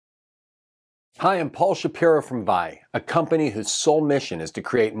Hi, I'm Paul Shapiro from Vi, a company whose sole mission is to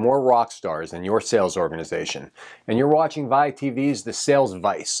create more rock stars in your sales organization. And you're watching Vi TV's The Sales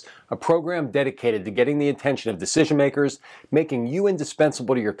Vice, a program dedicated to getting the attention of decision makers, making you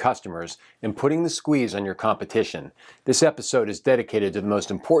indispensable to your customers, and putting the squeeze on your competition. This episode is dedicated to the most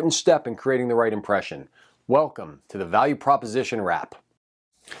important step in creating the right impression. Welcome to the Value Proposition Wrap.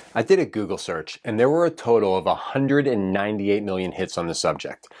 I did a Google search, and there were a total of 198 million hits on the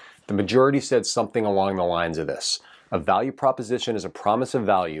subject. The majority said something along the lines of this: a value proposition is a promise of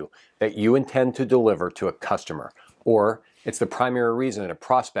value that you intend to deliver to a customer, or it's the primary reason that a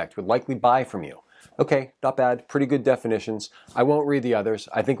prospect would likely buy from you. Okay, not bad, pretty good definitions. I won't read the others.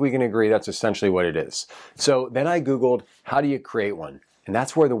 I think we can agree that's essentially what it is. So then I Googled, how do you create one? And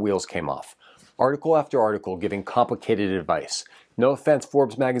that's where the wheels came off. Article after article giving complicated advice. No offense,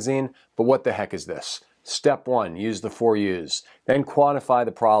 Forbes magazine, but what the heck is this? Step 1, use the 4 U's. Then quantify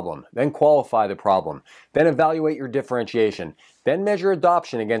the problem. Then qualify the problem. Then evaluate your differentiation. Then measure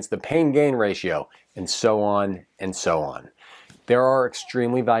adoption against the pain-gain ratio, and so on and so on. There are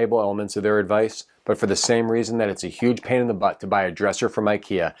extremely valuable elements of their advice, but for the same reason that it's a huge pain in the butt to buy a dresser from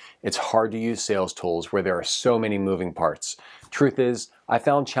IKEA, it's hard to use sales tools where there are so many moving parts. Truth is, I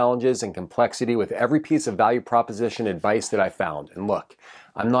found challenges and complexity with every piece of value proposition advice that I found. And look,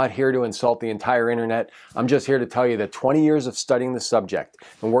 I'm not here to insult the entire internet. I'm just here to tell you that 20 years of studying the subject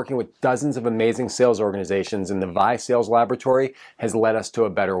and working with dozens of amazing sales organizations in the Vi Sales Laboratory has led us to a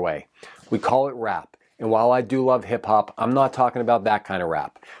better way. We call it RAP. And while I do love hip hop, I'm not talking about that kind of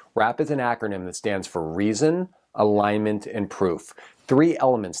RAP. RAP is an acronym that stands for Reason, Alignment, and Proof. 3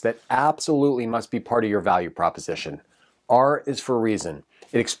 elements that absolutely must be part of your value proposition. R is for reason.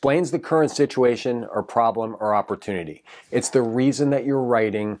 It explains the current situation or problem or opportunity. It's the reason that you're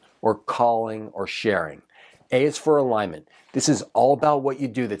writing or calling or sharing. A is for alignment. This is all about what you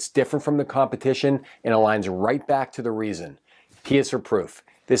do that's different from the competition and aligns right back to the reason. P is for proof.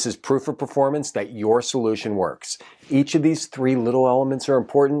 This is proof of performance that your solution works. Each of these 3 little elements are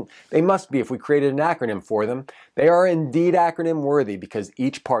important. They must be if we created an acronym for them. They are indeed acronym worthy because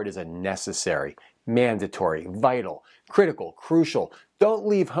each part is a necessary, mandatory, vital, critical, crucial, don't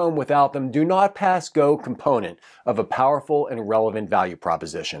leave home without them, do not pass go component of a powerful and relevant value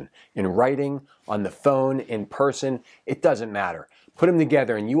proposition. In writing, on the phone, in person, it doesn't matter. Put them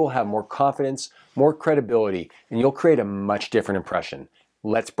together and you will have more confidence, more credibility, and you'll create a much different impression.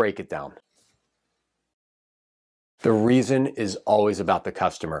 Let's break it down. The reason is always about the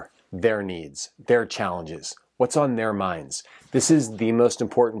customer, their needs, their challenges, what's on their minds. This is the most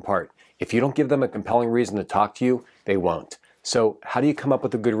important part. If you don't give them a compelling reason to talk to you, they won't. So how do you come up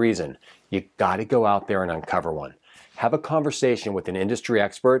with a good reason? You gotta go out there and uncover one. Have a conversation with an industry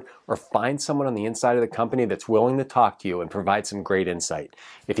expert or find someone on the inside of the company that's willing to talk to you and provide some great insight.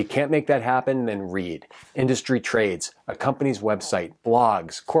 If you can't make that happen, then read industry trades, a company's website,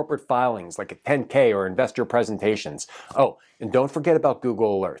 blogs, corporate filings like a 10K or investor presentations. Oh, and don't forget about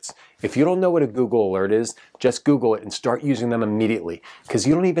Google Alerts. If you don't know what a Google Alert is, just Google it and start using them immediately because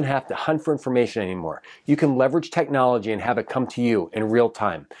you don't even have to hunt for information anymore. You can leverage technology and have it come to you in real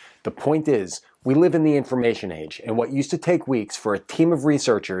time. The point is, we live in the information age, and what used to take weeks for a team of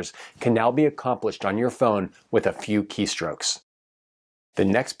researchers can now be accomplished on your phone with a few keystrokes. The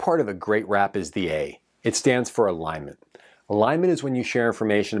next part of a great RAP is the A. It stands for alignment. Alignment is when you share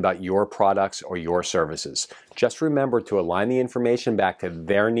information about your products or your services. Just remember to align the information back to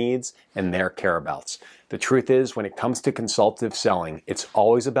their needs and their care-abouts. The truth is, when it comes to consultative selling, it's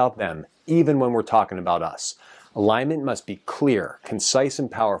always about them, even when we're talking about us. Alignment must be clear, concise, and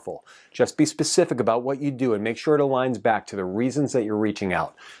powerful. Just be specific about what you do and make sure it aligns back to the reasons that you're reaching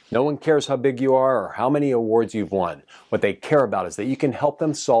out. No one cares how big you are or how many awards you've won. What they care about is that you can help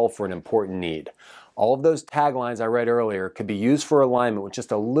them solve for an important need. All of those taglines I read earlier could be used for alignment with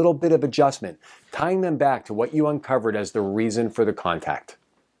just a little bit of adjustment, tying them back to what you uncovered as the reason for the contact.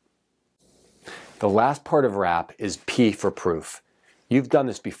 The last part of RAP is P for proof. You've done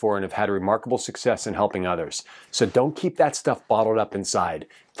this before and have had remarkable success in helping others. So don't keep that stuff bottled up inside.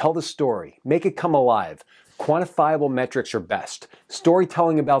 Tell the story. Make it come alive. Quantifiable metrics are best.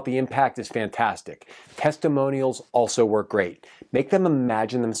 Storytelling about the impact is fantastic. Testimonials also work great. Make them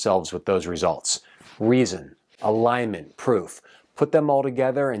imagine themselves with those results. Reason, alignment, proof. Put them all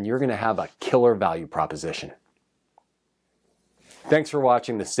together and you're going to have a killer value proposition. Thanks for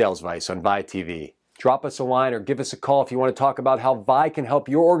watching The Sales Vice on Vi TV. Drop us a line or give us a call if you want to talk about how Vi can help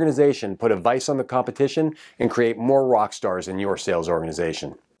your organization put a vice on the competition and create more rock stars in your sales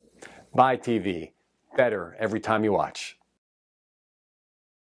organization. Vi TV, better every time you watch.